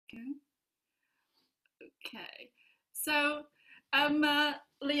Second. Okay. So I'm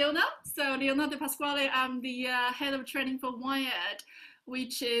Leona. So Leona De Pasquale. I'm the head of training for WineEd,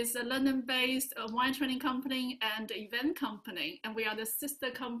 which is a London-based wine training company and event company, and we are the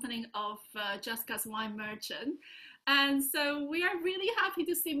sister company of Jessica's Wine Merchant. And so we are really happy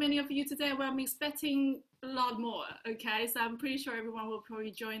to see many of you today. Well, I'm expecting a lot more. Okay, so I'm pretty sure everyone will probably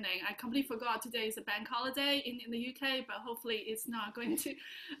be joining. I completely forgot today is a bank holiday in the UK, but hopefully it's not going to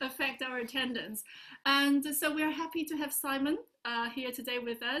affect our attendance. And so we are happy to have Simon here today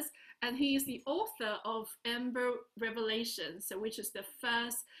with us, and he is the author of Amber Revelations, so which is the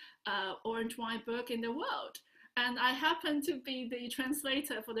first orange wine book in the world. And I happen to be the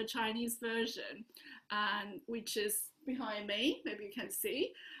translator for the Chinese version, and which is behind me, maybe you can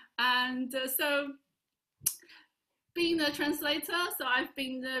see. And so being a translator, so I've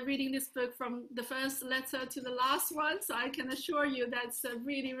been reading this book from the first letter to the last one, so I can assure you that's a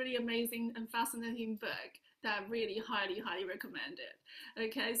really, really amazing and fascinating book that I really highly recommend it.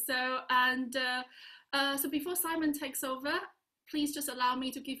 Okay, so so before Simon takes over, please just allow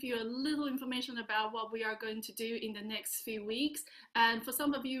me to give you a little information about what we are going to do in the next few weeks. And for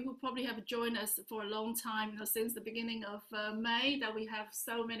some of you who probably have joined us for a long time, since the beginning of May, that we have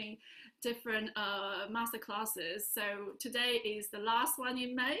so many different master classes. So today is the last one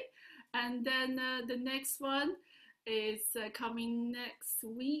in May, and then the next one is coming next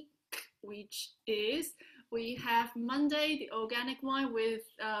week, which is we have Monday the organic wine with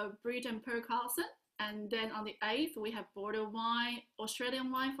Brit and Per Carlson. And then on the 8th, we have border wine,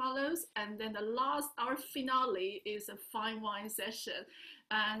 Australian wine follows. And then our finale is a fine wine session.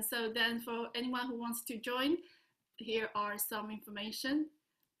 And so then for anyone who wants to join, here are some information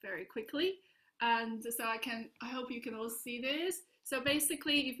very quickly. And so I hope you can all see this. So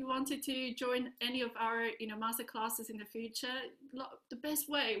basically, if you wanted to join any of our master classes in the future, the best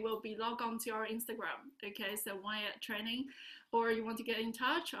way will be log on to our Instagram, okay, so WineEd Training, or you want to get in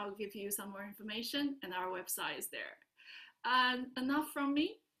touch, I'll give you some more information, and our website is there. And enough from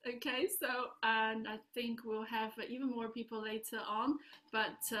me, okay, so and I think we'll have even more people later on,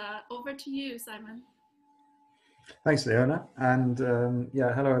 but over to you, Simon. Thanks, Leona, and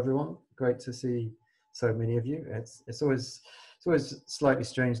yeah, hello everyone. Great to see so many of you. It's always slightly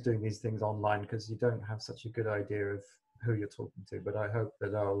strange doing these things online because you don't have such a good idea of who you're talking to. But I hope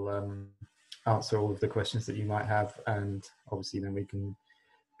that I'll answer all of the questions that you might have, and obviously then we can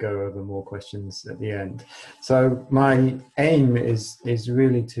go over more questions at the end. So my aim is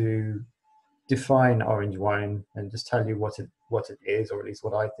really to define orange wine and just tell you what it is, or at least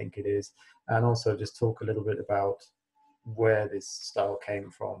what I think it is, and also just talk a little bit about where this style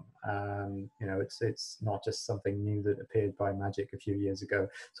came from. It's not just something new that appeared by magic a few years ago.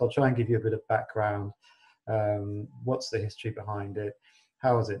 So I'll try and give you a bit of background. What's the history behind it?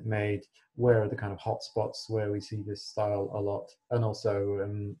 How is it made? Where are the kind of hot spots where we see this style a lot? And also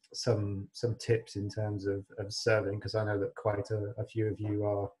some tips in terms of serving, because I know that quite a few of you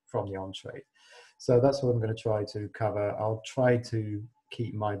are from the on-trade. So that's what I'm going to try to cover. I'll try to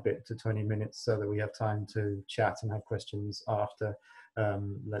keep my bit to 20 minutes so that we have time to chat and have questions after.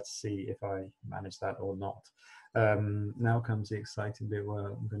 Let's see if I manage that or not. Now comes the exciting bit where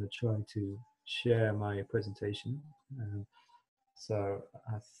I'm going to try to share my presentation. So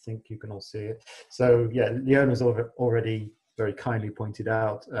I think you can all see it. So yeah, Leona's already very kindly pointed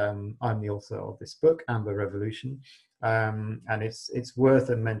out, I'm the author of this book, Amber Revolution. And it's worth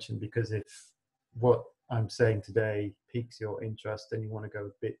a mention because if what I'm saying today piques your interest and you want to go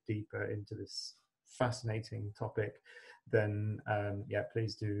a bit deeper into this fascinating topic, then yeah,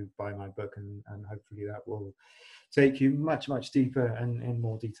 please do buy my book, and hopefully that will take you much deeper and in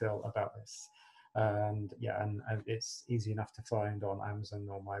more detail about this. And yeah, and it's easy enough to find on Amazon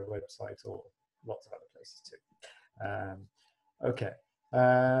or my website or lots of other places too. Okay,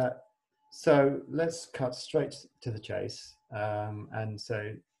 so let's cut straight to the chase. And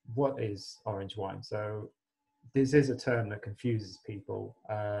so what is orange wine? So this is a term that confuses people.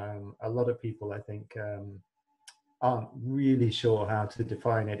 A lot of people, I think, aren't really sure how to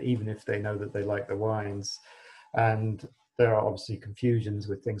define it, even if they know that they like the wines. And there are obviously confusions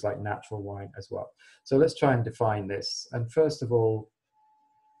with things like natural wine as well. So let's try and define this. And first of all,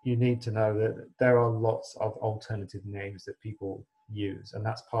 you need to know that there are lots of alternative names that people use, and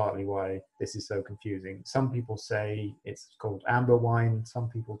that's partly why this is so confusing. Some people say it's called amber wine, some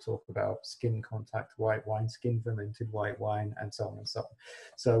people talk about skin contact white wine, skin fermented white wine, and so on and so on.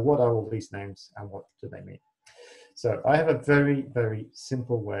 So what are all these names and what do they mean? So I have a very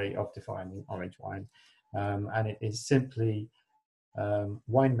simple way of defining orange wine, and it is simply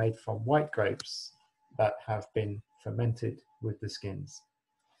wine made from white grapes that have been fermented with the skins.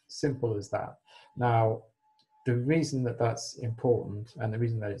 simple as that. Now, the reason that that's important and the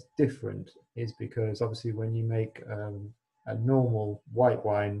reason that it's different is because obviously when you make a normal white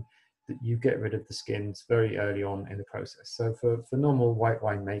wine, that you get rid of the skins very early on in the process. So for normal white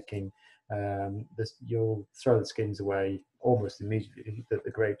wine making, you'll throw the skins away almost immediately that the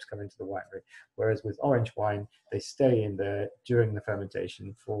grapes come into the winery. Whereas with orange wine, they stay in there during the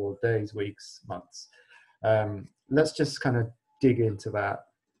fermentation for days, weeks, months. Let's just kind of dig into that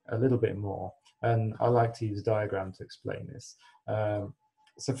a little bit more. And I like to use a diagram to explain this.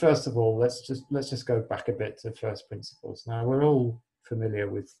 So first of all, let's just go back a bit to first principles. Now, we're all familiar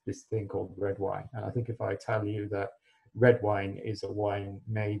with this thing called red wine. And I think if I tell you that red wine is a wine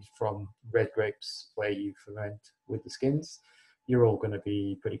made from red grapes where you ferment with the skins, you're all going to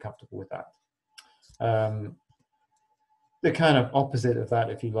be pretty comfortable with that. The kind of opposite of that,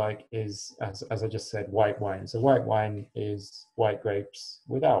 if you like, is, as I just said, white wine. So white wine is white grapes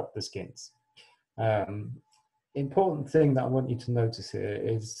without the skins. Important thing that I want you to notice here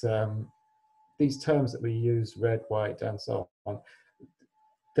is these terms that we use, red, white, and so on,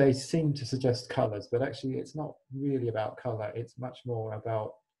 they seem to suggest colors, but actually it's not really about color. It's much more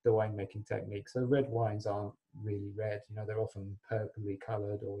about the winemaking technique. So red wines aren't really red, you know, they're often purpley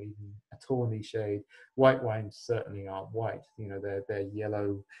colored or even a tawny shade. White wines certainly aren't white, you know, they're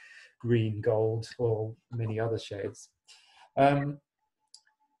yellow, green, gold, or many other shades.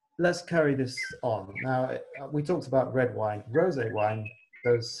 Let's carry this on. Now, we talked about red wine, rosé wine,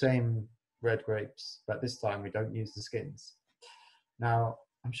 those same red grapes, but this time we don't use the skins. Now,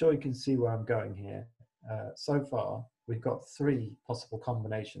 I'm sure you can see where I'm going here. So far, we've got 3 possible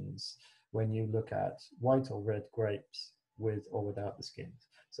combinations when you look at white or red grapes with or without the skins.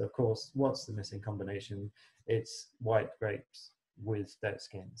 So of course, what's the missing combination? It's white grapes with their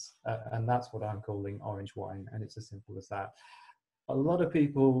skins. And that's what I'm calling orange wine, and it's as simple as that. A lot of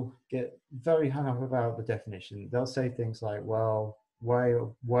people get very hung up about the definition. They'll say things like, well, why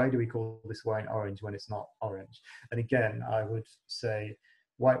do we call this wine orange when it's not orange? And again, I would say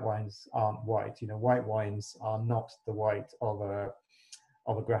white wines aren't white. You know, white wines are not the white of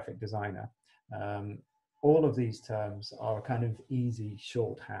a graphic designer. All of these terms are kind of easy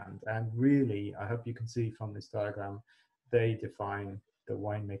shorthand, and really, I hope you can see from this diagram, they define the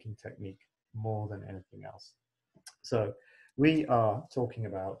winemaking technique more than anything else. So we are talking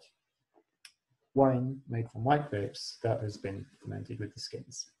about wine made from white grapes that has been fermented with the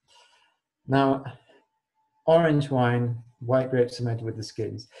skins. Now, orange wine, white grapes fermented with the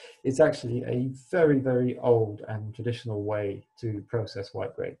skins, is actually a very, very old and traditional way to process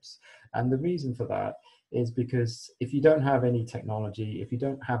white grapes. And the reason for that is because if you don't have any technology, if you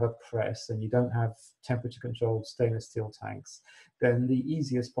don't have a press and you don't have temperature controlled stainless steel tanks, then the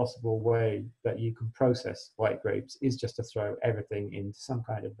easiest possible way that you can process white grapes is just to throw everything into some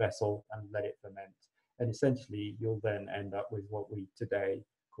kind of vessel and let it ferment. And essentially, you'll then end up with what we today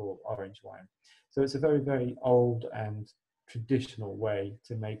call orange wine. So it's a very, very old and traditional way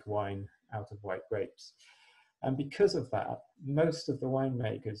to make wine out of white grapes. And because of that, most of the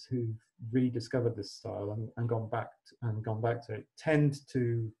winemakers who've rediscovered this style and gone back to it tend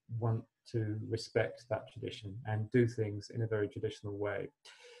to want to respect that tradition and do things in a very traditional way.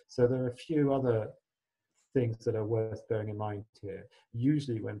 So there are a few other things that are worth bearing in mind here.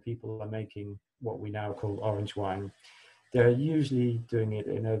 Usually when people are making what we now call orange wine, they're usually doing it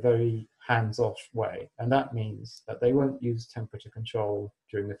in a very hands-off way. And that means that they won't use temperature control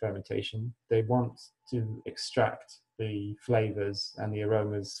during the fermentation. They want to extract the flavors and the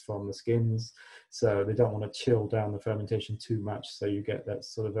aromas from the skins. So they don't want to chill down the fermentation too much. So you get that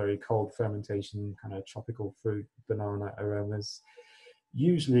sort of very cold fermentation, kind of tropical fruit, banana aromas.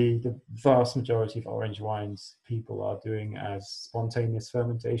 Usually the vast majority of orange wines people are doing as spontaneous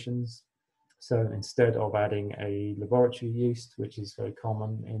fermentations. So instead of adding a laboratory yeast, which is very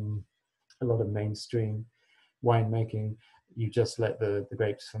common in a lot of mainstream winemaking, you just let the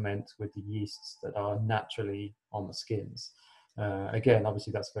grapes ferment with the yeasts that are naturally on the skins. Again,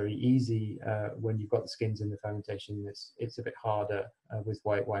 obviously that's very easy when you've got the skins in the fermentation. It's a bit harder with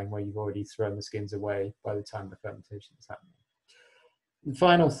white wine where you've already thrown the skins away by the time the fermentation is happening. The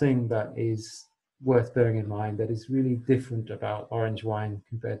final thing that is worth bearing in mind that is really different about orange wine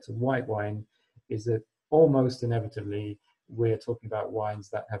compared to white wine is that almost inevitably we're talking about wines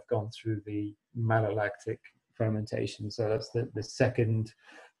that have gone through the malolactic fermentation. So that's the second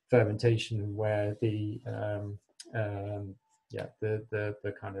fermentation where the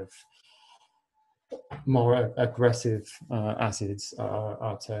kind of more aggressive acids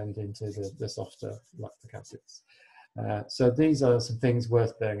are turned into the softer lactic acids. So these are some things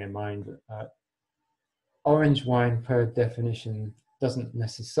worth bearing in mind. Orange wine, per definition, doesn't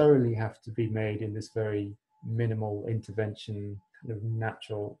necessarily have to be made in this very minimal intervention, kind of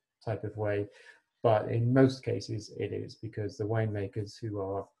natural type of way. But in most cases, it is, because the winemakers who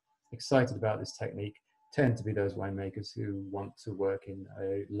are excited about this technique tend to be those winemakers who want to work in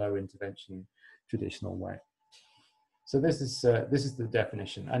a low intervention traditional way. So this is the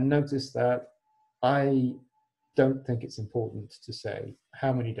definition. And notice that I don't think it's important to say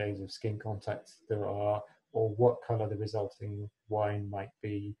how many days of skin contact there are, or what color the resulting wine might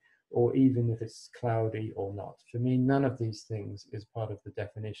be, or even if it's cloudy or not. For me, none of these things is part of the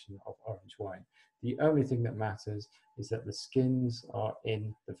definition of orange wine. The only thing that matters is that the skins are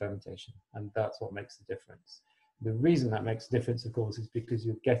in the fermentation, and that's what makes the difference. The reason that makes a difference, of course, is because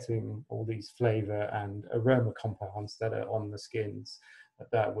you're getting all these flavor and aroma compounds that are on the skins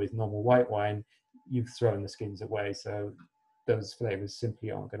that with normal white wine, you've thrown the skins away. So those flavors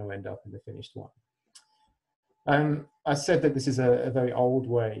simply aren't going to end up in the finished wine. I said that this is a very old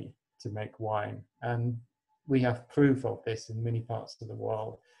way to make wine, and we have proof of this in many parts of the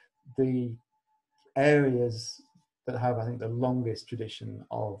world. The areas that have, I think, the longest tradition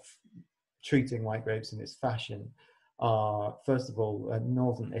of treating white grapes in this fashion are, first of all,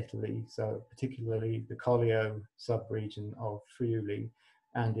 northern Italy, so particularly the Collio sub-region of Friuli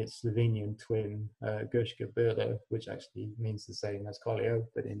and its Slovenian twin, Görske, which actually means the same as Collio,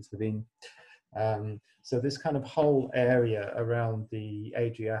 but in Slovene. So this kind of whole area around the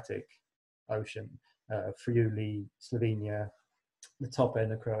Adriatic Ocean, Friuli, Slovenia, the top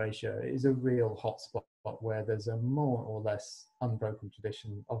end of Croatia, is a real hotspot where there's a more or less unbroken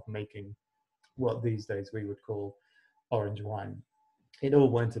tradition of making what these days we would call orange wine. It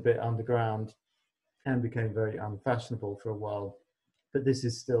all went a bit underground and became very unfashionable for a while, but this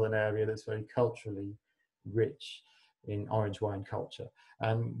is still an area that's very culturally rich in orange wine culture.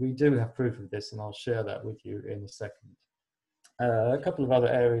 And we do have proof of this, and I'll share that with you in a second. A couple of other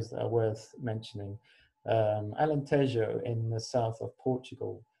areas that are worth mentioning. Alentejo in the south of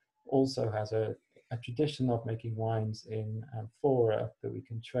Portugal also has a tradition of making wines in amphora that we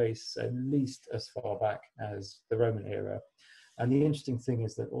can trace at least as far back as the Roman era. And the interesting thing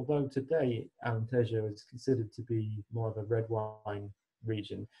is that although today Alentejo is considered to be more of a red wine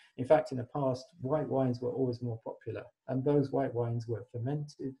region, in fact, in the past, white wines were always more popular, and those white wines were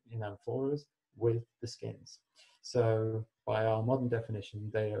fermented in amphoras with the skins. So by our modern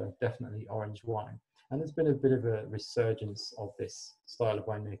definition, they are definitely orange wine. And there's been a bit of a resurgence of this style of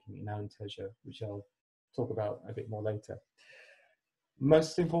winemaking in Alentejo, which I'll talk about a bit more later.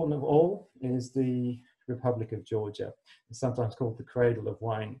 Most important of all is the Republic of Georgia. It's sometimes called the cradle of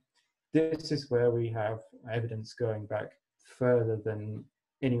wine. This is where we have evidence going back further than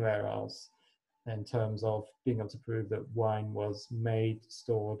anywhere else in terms of being able to prove that wine was made,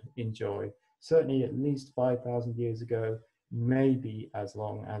 stored, enjoyed, certainly at least 5,000 years ago, maybe as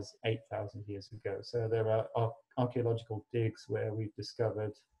long as 8,000 years ago. So there are archaeological digs where we've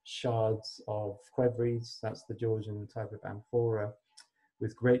discovered shards of qvevris, that's the Georgian type of amphora,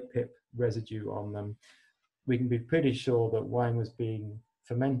 with grape pip residue on them. We can be pretty sure that wine was being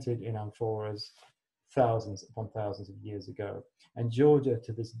fermented in amphoras thousands upon thousands of years ago. And Georgia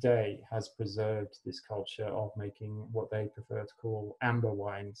to this day has preserved this culture of making what they prefer to call amber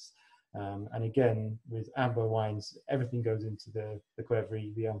wines. And again, with amber wines, everything goes into the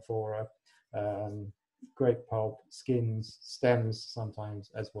qvevri, the amphora, grape pulp, skins, stems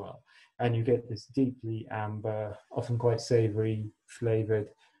sometimes as well. And you get this deeply amber, often quite savory, flavored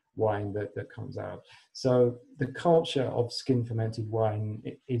wine that comes out. So the culture of skin fermented wine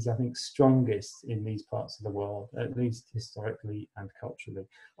is, I think, strongest in these parts of the world, at least historically and culturally.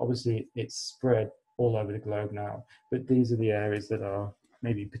 Obviously, it's spread all over the globe now, but these are the areas that are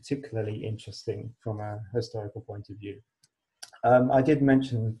maybe particularly interesting from a historical point of view. I did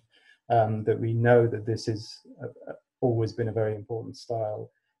mention that we know that this has always been a very important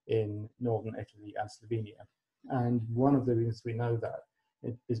style in northern Italy and Slovenia. And one of the reasons we know that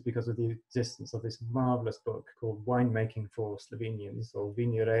is because of the existence of this marvelous book called Winemaking for Slovenians, or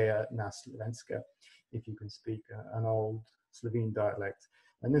Vinerea na Slovenska, if you can speak an old Slovene dialect.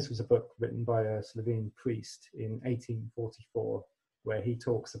 And this was a book written by a Slovene priest in 1844, where he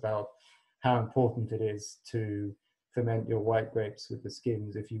talks about how important it is to ferment your white grapes with the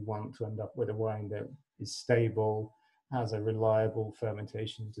skins if you want to end up with a wine that is stable, has a reliable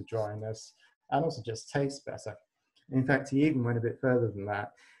fermentation to dryness, and also just tastes better. In fact, he even went a bit further than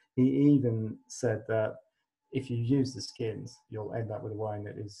that. He even said that if you use the skins, you'll end up with a wine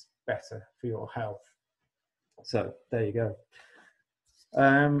that is better for your health. So there you go.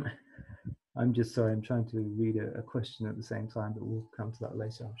 I'm just sorry, I'm trying to read a question at the same time, but we'll come to that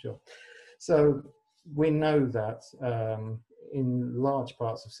later, I'm sure. So we know that in large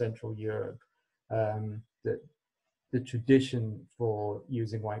parts of Central Europe, that the tradition for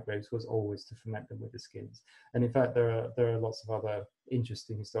using white grapes was always to ferment them with the skins. And in fact, there are lots of other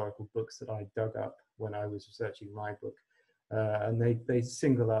interesting historical books that I dug up when I was researching my book. And they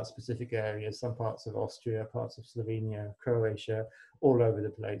single out specific areas, some parts of Austria, parts of Slovenia, Croatia, all over the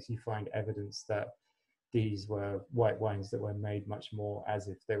place. You find evidence that these were white wines that were made much more as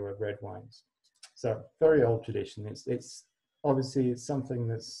if they were red wines. So very old tradition. It's obviously it's something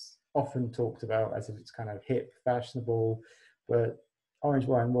that's often talked about as if it's kind of hip, fashionable, but orange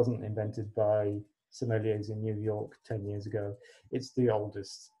wine wasn't invented by sommeliers in New York 10 years ago. It's the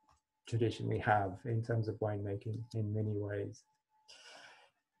oldest tradition we have in terms of winemaking in many ways.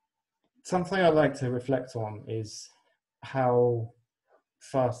 Something I like to reflect on is how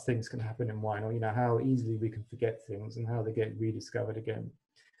fast things can happen in wine, or how easily we can forget things and how they get rediscovered again.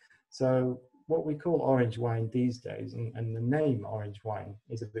 So what we call orange wine these days, and the name orange wine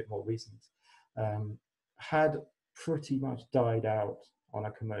is a bit more recent, had pretty much died out on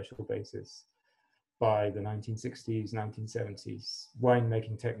a commercial basis by the 1960s, 1970s.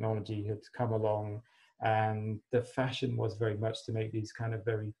 Winemaking technology had come along, and the fashion was very much to make these kind of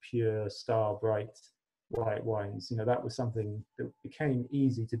very pure, star bright white wines. That was something that became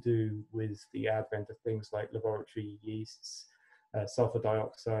easy to do with the advent of things like laboratory yeasts, sulfur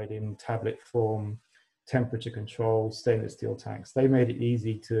dioxide in tablet form, temperature control, stainless steel tanks. They made it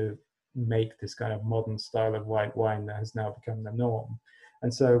easy to make this kind of modern style of white wine that has now become the norm.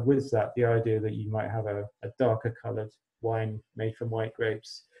 And so with that, the idea that you might have a darker colored wine made from white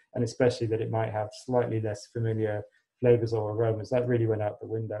grapes, and especially that it might have slightly less familiar flavors or aromas, that really went out the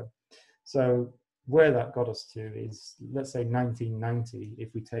window. So where that got us to is, let's say 1990,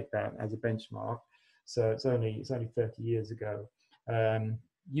 if we take that as a benchmark. So it's only 30 years ago.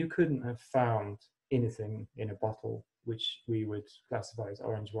 You couldn't have found anything in a bottle which we would classify as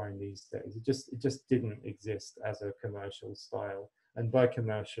orange wine these days. It just didn't exist as a commercial style. And by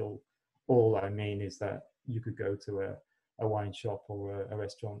commercial, all I mean is that you could go to a wine shop or a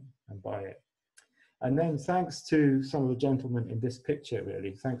restaurant and buy it. And then thanks to some of the gentlemen in this picture,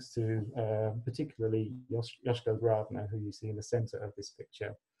 really, thanks to particularly Josko Gravner, who you see in the center of this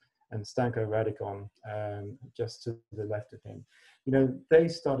picture, and Stanko Radikon, just to the left of him, they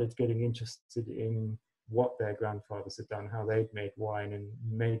started getting interested in what their grandfathers had done, how they'd made wine, and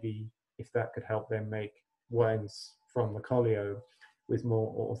maybe if that could help them make wines from the Collio with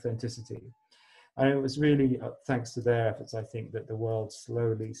more authenticity. And it was really thanks to their efforts, I think, that the world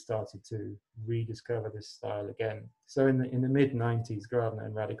slowly started to rediscover this style again. So in the mid-90s, Gravner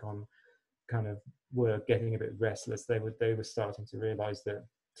and Radikon kind of were getting a bit restless. They were starting to realize that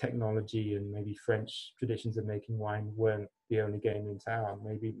technology and maybe French traditions of making wine weren't the only game in town.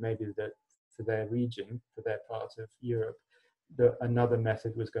 Maybe that for their region, for their part of Europe, that another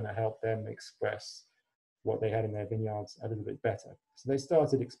method was going to help them express what they had in their vineyards a little bit better. So they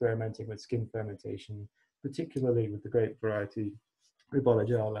started experimenting with skin fermentation, particularly with the grape variety Ribolla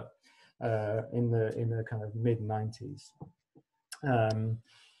Gialla, in the kind of mid-90s.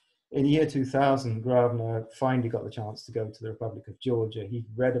 In the year 2000, Gravner finally got the chance to go to the Republic of Georgia. He'd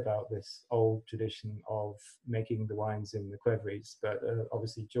read about this old tradition of making the wines in the qvevris, but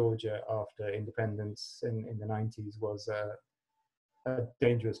obviously Georgia, after independence in the 90s, was a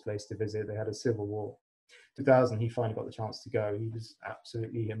dangerous place to visit. They had a civil war. 2000, he finally got the chance to go. He was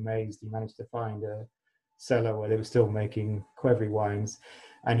absolutely amazed. He managed to find a cellar where they were still making qvevri wines,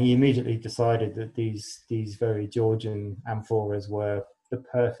 and he immediately decided that these very Georgian amphoras were the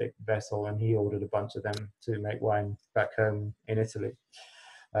perfect vessel, and he ordered a bunch of them to make wine back home in Italy.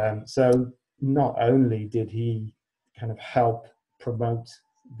 So not only did he kind of help promote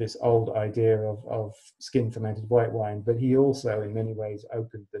this old idea of skin fermented white wine, but he also in many ways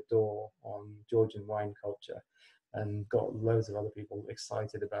opened the door on Georgian wine culture and got loads of other people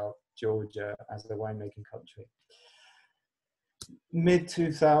excited about Georgia as a winemaking country.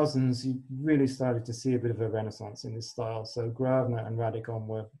 Mid-2000s, you really started to see a bit of a renaissance in this style. So Gravner and Radikon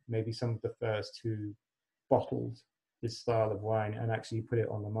were maybe some of the first who bottled this style of wine and actually put it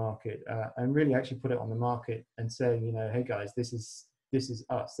on the market, and really actually put it on the market and saying, hey guys, this is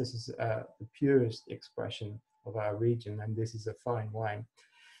us. This is the purest expression of our region, and this is a fine wine.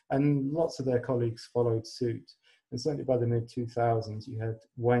 And lots of their colleagues followed suit. And certainly by the mid-2000s, you had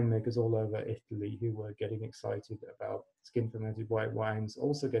winemakers all over Italy who were getting excited about skin-fermented white wines,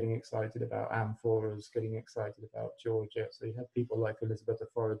 also getting excited about amphoras, getting excited about Georgia. So you had people like Elisabetta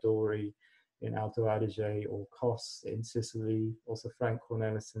Foradori in Alto Adige, or Kos in Sicily, also Frank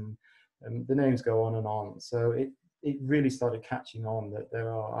Cornelissen. The names go on and on. So it really started catching on that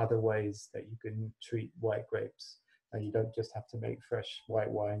there are other ways that you can treat white grapes and you don't just have to make fresh white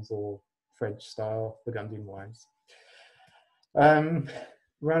wines or French style Burgundian wines. Around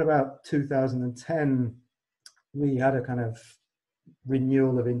about 2010, we had a kind of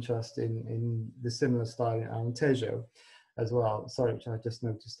renewal of interest in the similar style in Alentejo as well. Sorry, which I just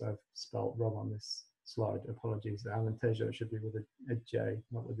noticed I've spelled wrong on this slide. Apologies. Alentejo should be with a J,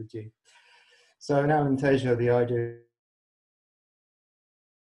 not with a G. So in Alentejo, the idea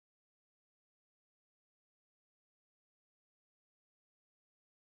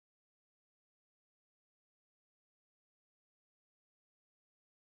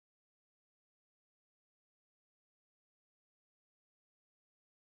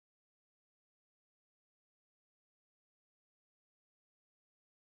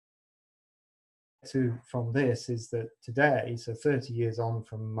from this is that today, so 30 years on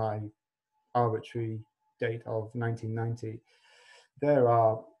from my arbitrary date of 1990, there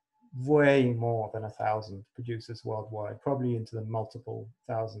are way more than 1,000 producers worldwide, probably into the multiple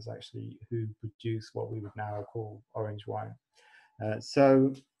thousands actually, who produce what we would now call orange wine.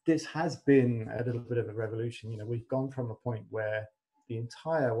 So this has been a little bit of a revolution. You know, we've gone from a point where the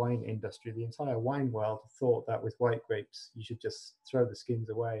entire wine industry, the entire wine world thought that with white grapes, you should just throw the skins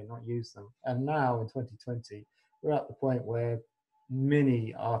away and not use them. And now in 2020, we're at the point where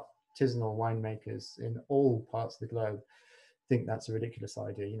many artisanal winemakers in all parts of the globe think that's a ridiculous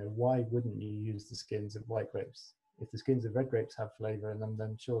idea. You know, why wouldn't you use the skins of white grapes? If the skins of red grapes have flavor in them,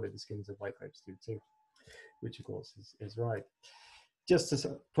 then surely the skins of white grapes do too, which of course is right. Just to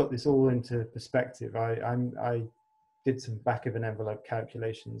sort of put this all into perspective, I did some back of an envelope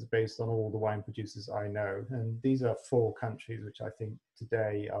calculations based on all the wine producers I know. And these are 4 countries which I think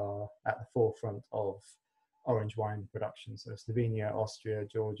today are at the forefront of orange wine production. So Slovenia, Austria,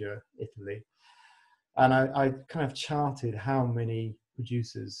 Georgia, Italy. And I kind of charted how many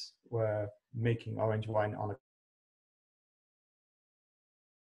producers were making orange wine on a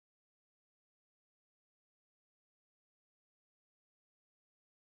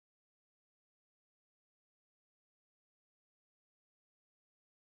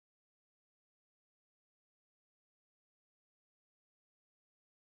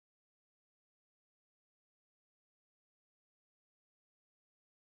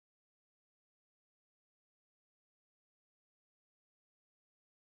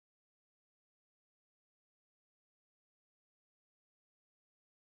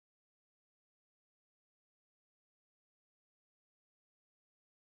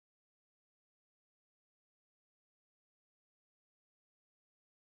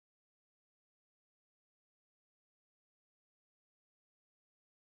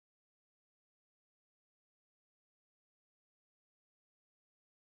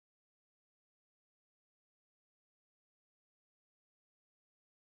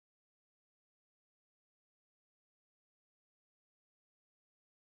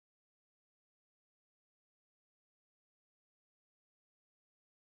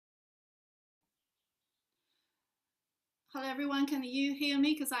Hello everyone, can you hear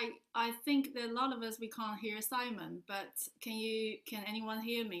me? Because I think that a lot of us we can't hear Simon, but can anyone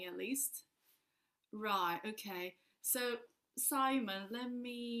hear me at least? Right, okay. So Simon, let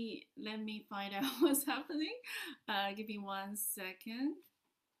me find out what's happening. Give me 1 second.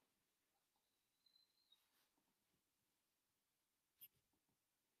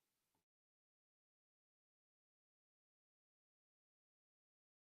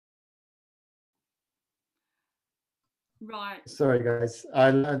 Right. Sorry, guys.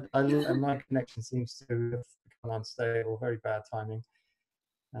 My connection seems to have become unstable. Very bad timing.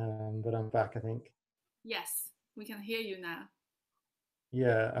 But I'm back, I think. Yes, we can hear you now.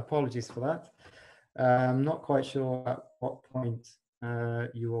 Yeah, apologies for that. I'm not quite sure at what point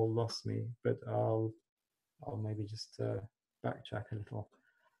you all lost me, but I'll maybe just backtrack a little.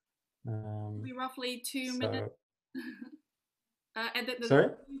 Be roughly 2 minutes. At the Sorry?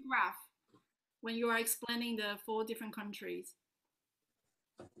 graph when you are explaining the 4 different countries.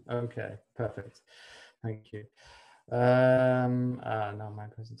 Okay, perfect. Thank you. Now my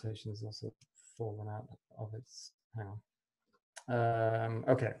presentation has also fallen out of its. Hang on.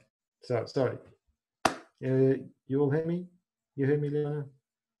 Okay, so sorry. You all hear me? You hear me, Leona?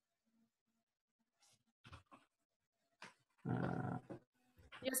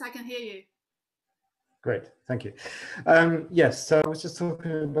 Yes, I can hear you. Great, thank you. Yes, so I was just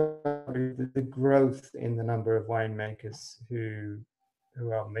talking about the growth in the number of winemakers who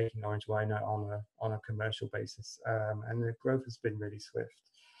are making orange wine on a commercial basis, and the growth has been really swift.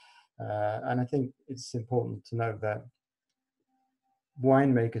 And I think it's important to note that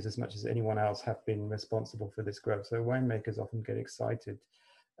winemakers, as much as anyone else, have been responsible for this growth. So winemakers often get excited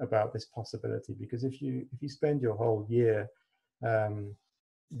about this possibility, because if you spend your whole year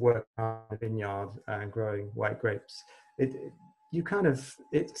working on a vineyard and growing white grapes, it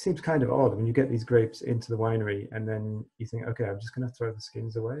seems kind of odd when you get these grapes into the winery and then you think, okay, I'm just going to throw the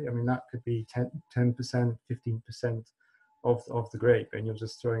skins away. I mean, that could be 10%, 15% of the grape, and you're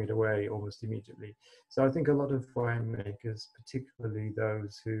just throwing it away almost immediately. So I think a lot of winemakers, particularly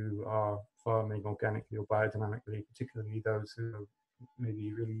those who are farming organically or biodynamically, particularly those who are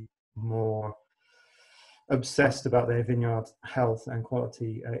maybe really more obsessed about their vineyard health and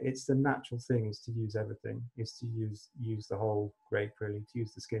quality, it's the natural thing is to use everything, is to use the whole grape, really, to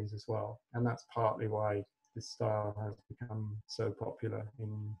use the skins as well. And that's partly why this style has become so popular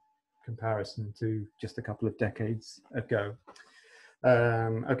in comparison to just a couple of decades ago.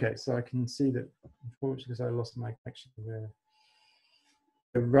 Okay, so I can see that unfortunately, because I lost my connection,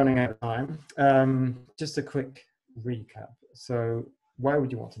 we're running out of time. Just a quick recap. So why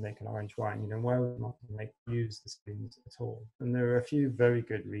would you want to make an orange wine? Why would you want to use the skins at all? And there are a few very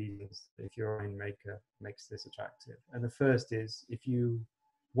good reasons if your winemaker makes this attractive. And the first is, if you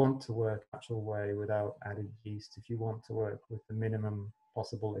want to work a natural way without added yeast, if you want to work with the minimum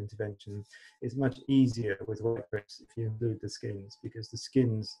possible intervention, it's much easier with white grapes if you include the skins, because the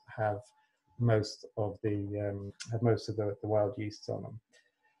skins have most of the wild yeasts on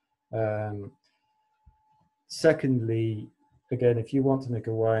them. Secondly, again, if you want to make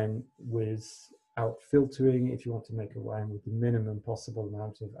a wine without filtering, if you want to make a wine with the minimum possible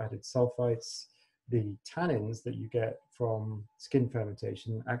amount of added sulfites, the tannins that you get from skin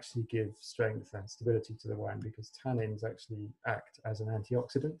fermentation actually give strength and stability to the wine, because tannins actually act as an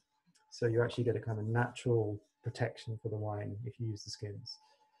antioxidant. So you actually get a kind of natural protection for the wine if you use the skins.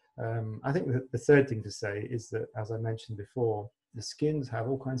 I think that the third thing to say is that, as I mentioned before, the skins have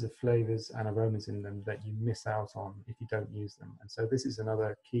all kinds of flavors and aromas in them that you miss out on if you don't use them. And so this is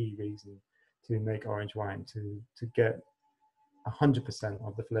another key reason to make orange wine, to get 100%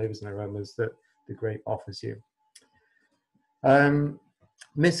 of the flavors and aromas that the grape offers you.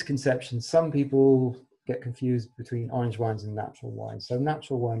 Misconceptions. Some people get confused between orange wines and natural wines. So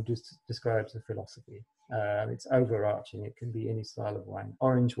natural wine just describes a philosophy. It's overarching. It can be any style of wine.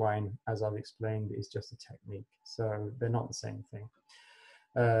 Orange wine, as I've explained, is just a technique. So they're not the same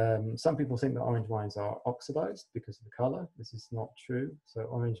thing. Some people think that orange wines are oxidized because of the color. This is not true. So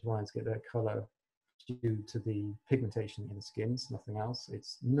orange wines get their color due to the pigmentation in the skins, nothing else.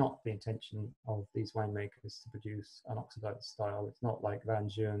 It's not the intention of these winemakers to produce an oxidized style. It's not like Van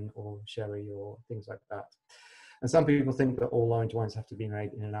Jeun or sherry or things like that. And some people think that all orange wines have to be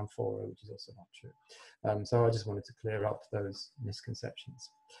made in an amphora, which is also not true. So I just wanted to clear up those misconceptions.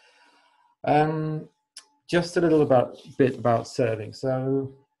 Just a little bit about serving.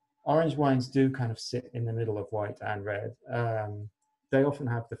 So orange wines do kind of sit in the middle of white and red. They often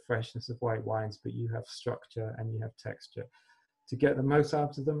have the freshness of white wines, but you have structure and you have texture. To get the most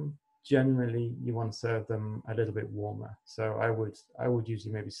out of them, generally you want to serve them a little bit warmer. So I would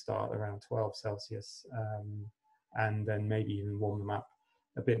usually maybe start around 12 Celsius and then maybe even warm them up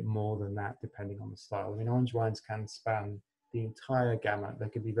a bit more than that, depending on the style. I mean, orange wines can span the entire gamut. They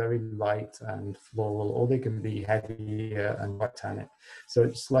can be very light and floral, or they can be heavier and quite tannic. So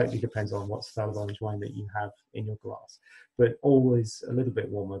it slightly depends on what style of orange wine that you have in your glass, but always a little bit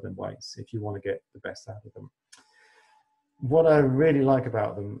warmer than whites if you want to get the best out of them. What I really like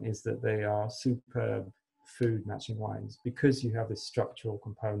about them is that they are superb food matching wines, because you have this structural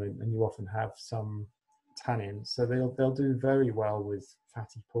component and you often have some tannins. So they'll do very well with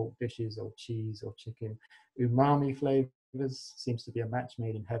fatty pork dishes or cheese or chicken. Umami flavors seems to be a match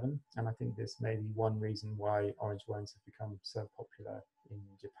made in heaven, and I think this may be one reason why orange wines have become so popular in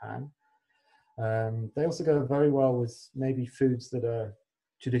Japan. They also go very well with maybe foods that are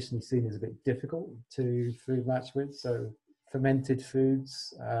traditionally seen as a bit difficult to food match with. So fermented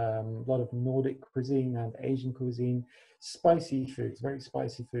foods, a lot of Nordic cuisine and Asian cuisine, spicy foods, very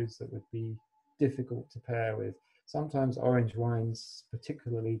spicy foods that would be difficult to pair with. Sometimes orange wines,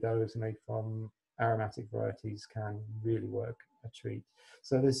 particularly those made from aromatic varieties, can really work a treat.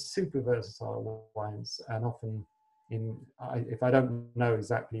 So there's super versatile wines, and often if I don't know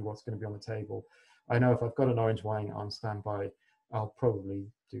exactly what's going to be on the table, I know if I've got an orange wine on standby, I'll probably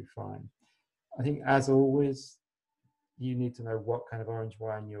do fine. I think, as always, you need to know what kind of orange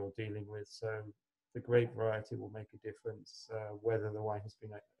wine you're dealing with. So the grape variety will make a difference. Whether the wine has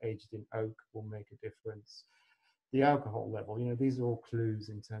been aged in oak will make a difference. The alcohol level, these are all clues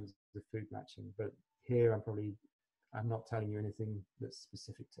in terms of food matching. But here I'm not telling you anything that's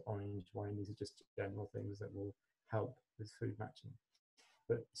specific to orange wine. These are just general things that will help with food matching.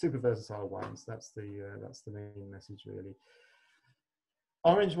 But super versatile wines, that's the main message, really.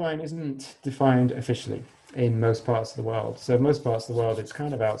 Orange wine isn't defined officially in most parts of the world. So most parts of the world, it's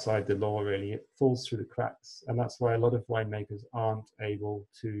kind of outside the law, really. It falls through the cracks. And that's why a lot of winemakers aren't able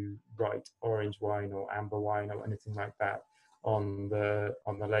to write orange wine or amber wine or anything like that on the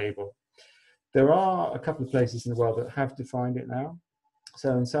label. There are a couple of places in the world that have defined it now.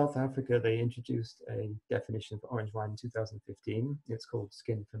 So in South Africa, they introduced a definition for orange wine in 2015. It's called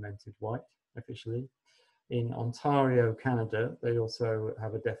skin fermented white officially. In Ontario, Canada, they also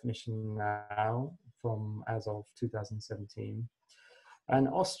have a definition now from as of 2017. And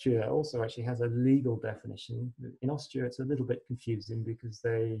Austria also actually has a legal definition. In Austria, it's a little bit confusing because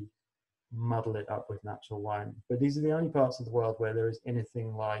they muddle it up with natural wine. But these are the only parts of the world where there is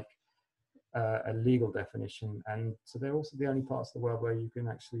anything like a legal definition. And so they're also the only parts of the world where you can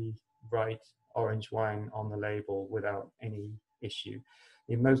actually write orange wine on the label without any issue.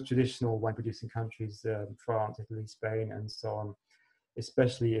 In most traditional wine producing countries, France, Italy, Spain, and so on,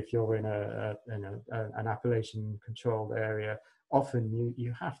 especially if you're in an appellation controlled area, often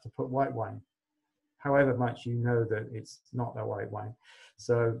you have to put white wine, however much you know that it's not a white wine.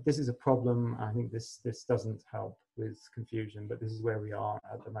 So this is a problem. I think this doesn't help with confusion, but this is where we are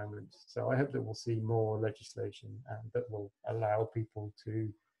at the moment. So I hope that we'll see more legislation that will allow people to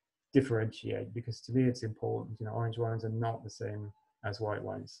differentiate, because to me it's important. You know, orange wines are not the same as white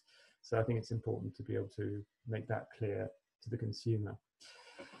wines. So I think it's important to be able to make that clear to the consumer.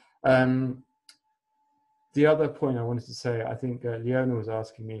 The other point I wanted to say, I think Leona was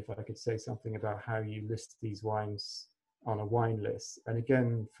asking me if I could say something about how you list these wines on a wine list. And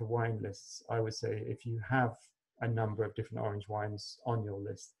again, for wine lists, I would say if you have a number of different orange wines on your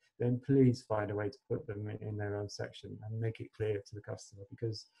list, then please find a way to put them in their own section and make it clear to the customer.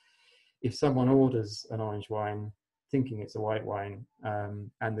 Because if someone orders an orange wine thinking it's a white wine,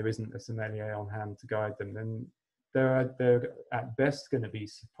 and there isn't a sommelier on hand to guide them, then they're at best going to be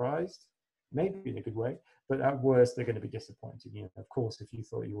surprised, maybe in a good way, but at worst they're going to be disappointed. You know, of course, if you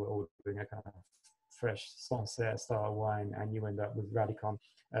thought you were ordering a kind of fresh Sancerre style wine and you end up with Radicon,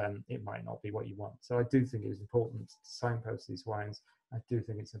 it might not be what you want. So I do think it is important to signpost these wines. I do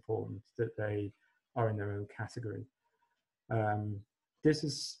think it's important that they are in their own category. This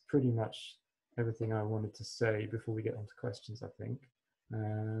is pretty much everything I wanted to say before we get on to questions, I think.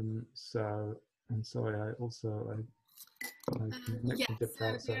 So I'm sorry, I Yes,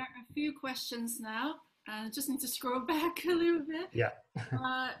 so there are a few questions now. Just need to scroll back a little bit. Yeah.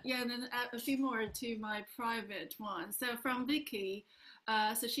 Yeah, and then a few more to my private one. So from Vicky,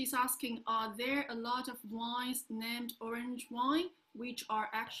 so she's asking, are there a lot of wines named orange wine which are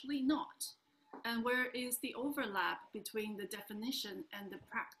actually not? And where is the overlap between the definition and the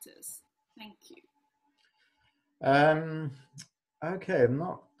practice? Thank you. Okay, I'm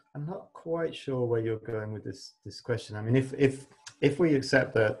not quite sure where you're going with this question. I mean, if we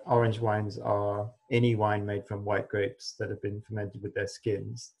accept that orange wines are any wine made from white grapes that have been fermented with their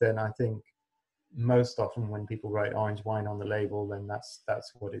skins, then I think most often when people write orange wine on the label, then that's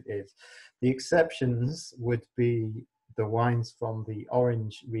what it is. The exceptions would be the wines from the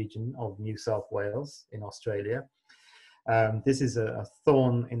Orange region of New South Wales in Australia. This is a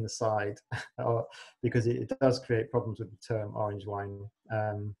thorn in the side because it does create problems with the term orange wine.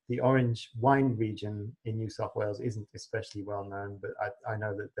 The Orange wine region in New South Wales isn't especially well known, but I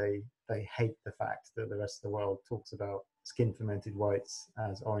know that they hate the fact that the rest of the world talks about skin fermented whites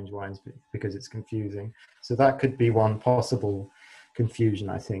as orange wines because it's confusing. So that could be one possible confusion,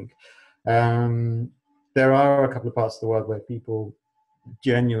 I think. There are a couple of parts of the world where people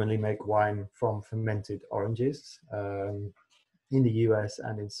genuinely make wine from fermented oranges. In the US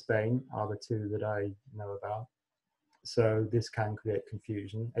and in Spain are the two that I know about. So this can create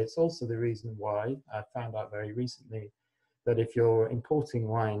confusion. It's also the reason why I found out very recently that if you're importing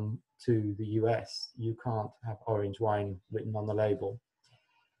wine to the US, you can't have orange wine written on the label.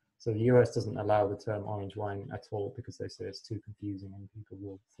 So the US doesn't allow the term orange wine at all because they say it's too confusing and people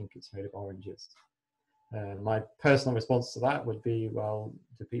will think it's made of oranges. My personal response to that would be, well,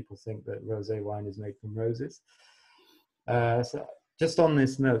 do people think that rosé wine is made from roses? So just on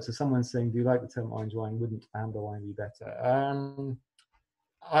this note, so someone's saying, do you like the term orange wine? Wouldn't amber wine be better?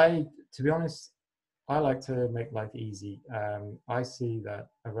 To be honest, I like to make life easy. I see that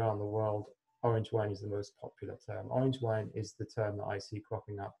around the world, orange wine is the most popular term. Orange wine is the term that I see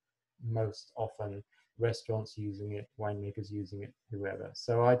cropping up most often. Restaurants using it, winemakers using it, whoever.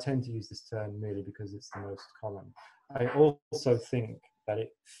 So I tend to use this term merely because it's the most common. I also think that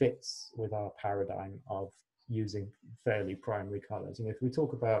it fits with our paradigm of using fairly primary colors. And if we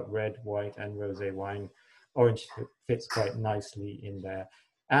talk about red, white, and rosé wine, orange fits quite nicely in there.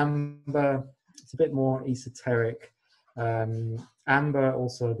 Amber, it's a bit more esoteric. Amber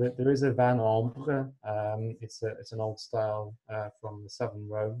also, there is a Van Ambre. It's an old style from the southern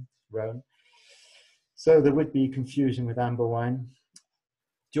Rhone. So there would be confusion with amber wine.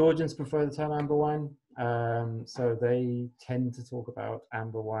 Georgians prefer the term amber wine, so they tend to talk about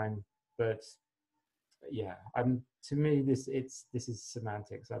amber wine. But yeah, to me this is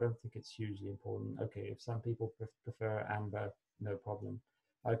semantics. I don't think it's hugely important. Okay, if some people prefer amber, no problem.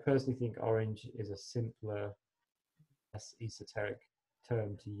 I personally think orange is a simpler, less esoteric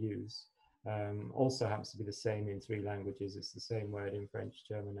term to use. Also happens to be the same in 3 languages. It's the same word in French,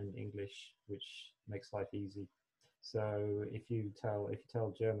 German, and English, which makes life easy. So if you tell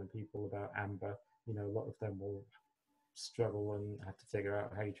German people about amber, a lot of them will struggle and have to figure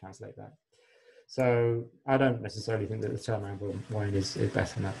out how you translate that. So I don't necessarily think that the term amber wine is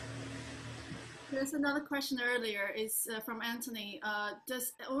better enough. There's another question earlier. It's from Anthony.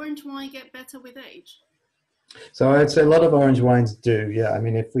 Does orange wine get better with age? So I'd say a lot of orange wines do. Yeah, I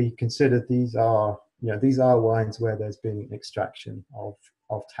mean, if we consider these are wines where there's been extraction of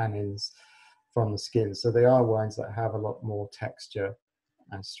tannins from the skin. So they are wines that have a lot more texture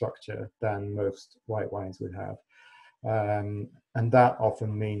and structure than most white wines would have. And that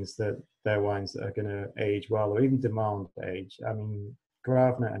often means that they're wines that are going to age well or even demand age. I mean,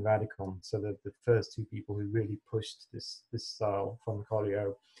 Gravner and Radicon, so the first 2 people who really pushed this style from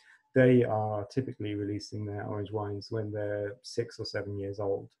Collio, they are typically releasing their orange wines when they're 6 or 7 years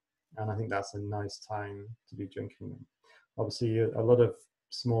old. And I think that's a nice time to be drinking them. Obviously, a lot of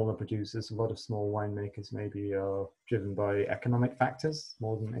smaller producers, a lot of small winemakers maybe are driven by economic factors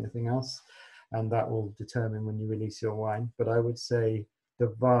more than anything else. And that will determine when you release your wine. But I would say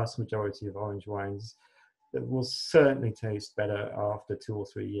the vast majority of orange wines that will certainly taste better after 2 or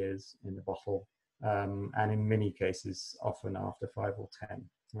 3 years in the bottle. And in many cases, often after 5 or 10.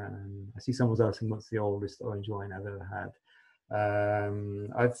 I see someone's asking what's the oldest orange wine I've ever had.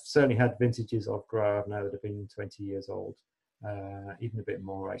 I've certainly had vintages of Gravner that have been 20 years old, even a bit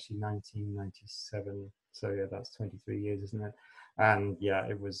more actually, 1997. So yeah, that's 23 years, isn't it? And yeah,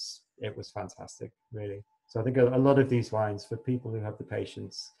 it was fantastic, really. So I think a lot of these wines, for people who have the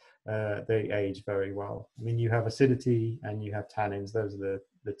patience, they age very well. I mean, you have acidity and you have tannins. Those are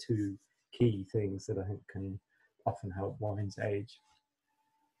the 2 key things that I think can often help wines age.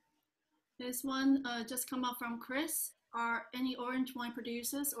 There's one just come up from Chris. Are any orange wine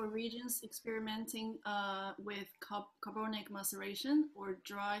producers or regions experimenting with carbonic maceration or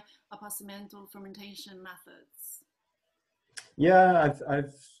dry appassimento fermentation methods? Yeah,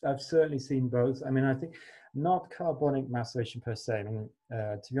 I've certainly seen both. I mean, I think not carbonic maceration per se. I mean,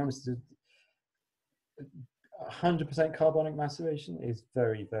 to be honest, 100% carbonic maceration is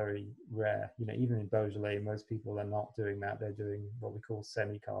very, very rare. Even in Beaujolais, most people are not doing that. They're doing what we call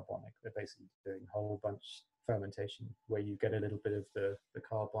semi-carbonic. They're basically doing whole bunch fermentation, where you get a little bit of the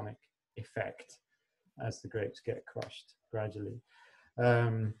carbonic effect as the grapes get crushed gradually.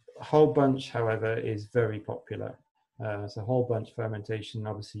 Whole bunch, however, is very popular. So whole bunch fermentation,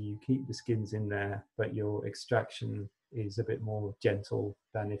 obviously you keep the skins in there, but your extraction is a bit more gentle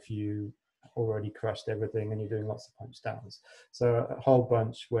than if you already crushed everything and you're doing lots of punch downs. So a whole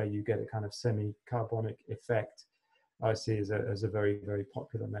bunch where you get a kind of semi-carbonic effect, I see as a very, very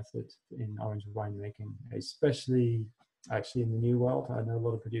popular method in orange winemaking, especially actually in the New World. I know a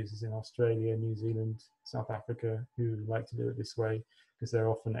lot of producers in Australia, New Zealand, South Africa who like to do it this way, because they're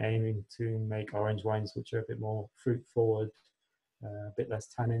often aiming to make orange wines which are a bit more fruit forward, a bit less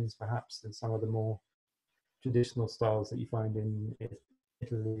tannins perhaps than some of the more traditional styles that you find in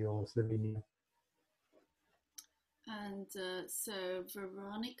Italy or Slovenia. And so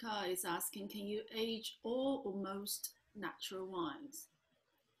Veronica is asking, can you age all or most natural wines?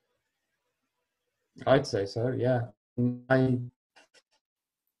 I'd say so, yeah.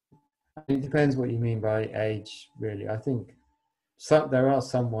 It depends what you mean by age, really. I think there are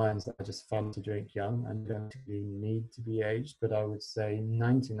some wines that are just fun to drink young and don't really need to be aged, but I would say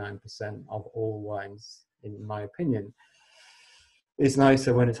 99% of all wines, in my opinion, is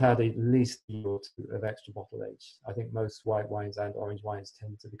nicer when it's had at least a year or 2 of extra bottle age. I think most white wines and orange wines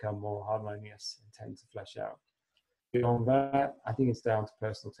tend to become more harmonious and tend to flesh out. Beyond that, I think it's down to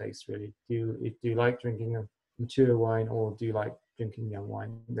personal taste, really. Do you like drinking a mature wine, or do you like drinking young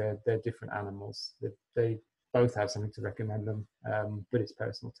wine? They're different animals. They both have something to recommend them, but it's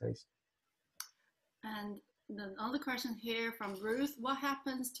personal taste. And another question here from Ruth: what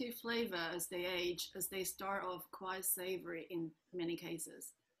happens to flavor as they age, as they start off quite savory in many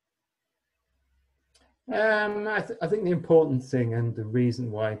cases? I think the important thing, and the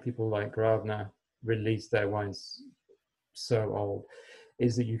reason why people like Gravner release their wines so old,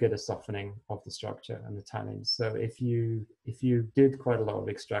 is that you get a softening of the structure and the tannins. So if you did quite a lot of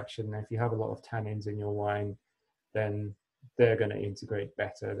extraction, if you have a lot of tannins in your wine, then they're going to integrate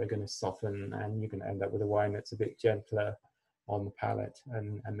better, they're going to soften, and you're going to end up with a wine that's a bit gentler on the palate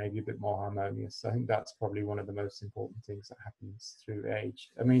and maybe a bit more harmonious. So I think that's probably one of the most important things that happens through age.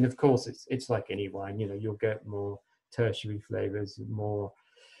 I mean, of course, it's like any wine, you know, you'll get more tertiary flavors, more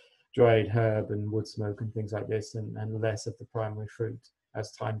dried herb and wood smoke and things like this, and less of the primary fruit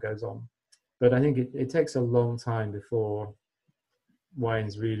as time goes on. But I think it takes a long time before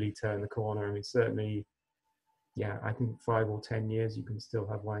wines really turn the corner. I mean, certainly, yeah, I think 5 or 10 years, you can still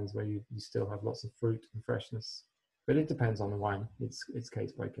have wines where you still have lots of fruit and freshness. But it depends on the wine. It's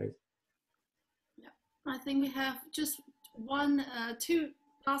case by case. Yeah, I think we have just two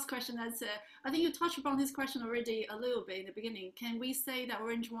last question. That's I think you touched upon this question already a little bit in the beginning. Can we say that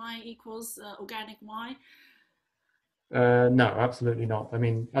orange wine equals organic wine? No, absolutely not. I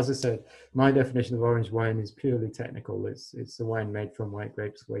mean, as I said, my definition of orange wine is purely technical. It's a wine made from white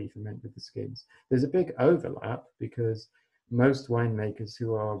grapes where you ferment with the skins. There's a big overlap because most winemakers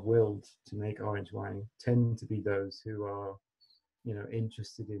who are willed to make orange wine tend to be those who are, you know,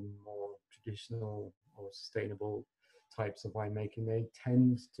 interested in more traditional or sustainable types of winemaking. They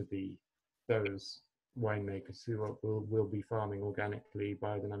tend to be those winemakers who will be farming organically,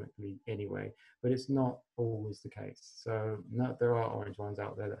 biodynamically anyway, but it's not always the case. So no, there are orange wines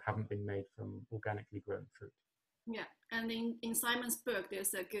out there that haven't been made from organically grown fruit. Yeah, and in Simon's book,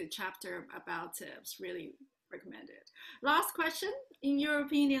 there's a good chapter about it. It's really recommended. Last question, in your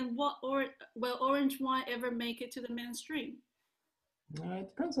opinion, will orange wine ever make it to the mainstream?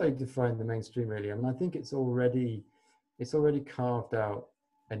 It depends how you define the mainstream, really. I mean, I think it's already carved out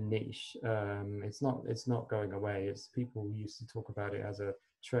a niche. It's not going away. It's people used to talk about it as a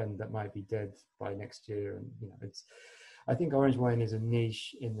trend that might be dead by next year, and you know, I think orange wine is a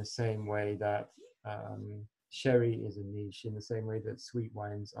niche in the same way that sherry is a niche, in the same way that sweet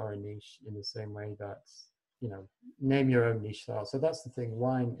wines are a niche, in the same way that, you know, name your own niche style. So that's the thing.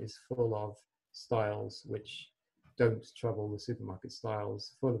 Wine is full of styles which don't trouble the supermarket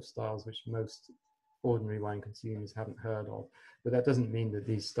styles, full of styles which most ordinary wine consumers haven't heard of. But that doesn't mean that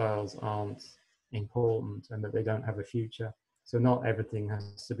these styles aren't important and that they don't have a future. So not everything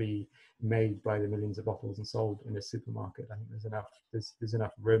has to be made by the millions of bottles and sold in a supermarket. I think there's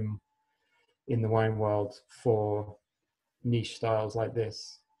enough room in the wine world for niche styles like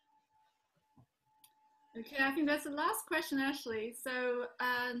this. Okay, I think that's the last question, actually. So,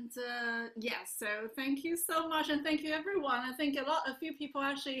 and yes, so thank you so much, and thank you everyone. I think a few people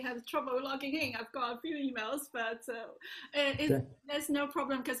actually had trouble logging in. I've got a few emails, but there's no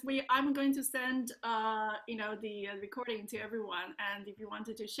problem because I'm going to send the recording to everyone, and if you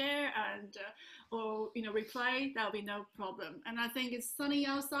wanted to share and or reply, that'll be no problem. And I think it's sunny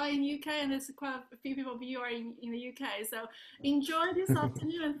outside in UK, and there's quite a few people of you are in the UK. So enjoy this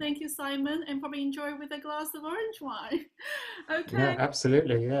afternoon, and thank you, Simon, and probably enjoy with a glass of orange wine. Okay. Yeah,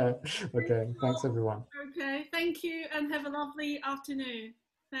 absolutely. Yeah. Okay. Thanks, everyone. Okay. Thank you, and have a lovely afternoon.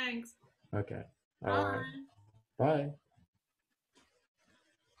 Thanks. Okay. All Bye. right. Bye.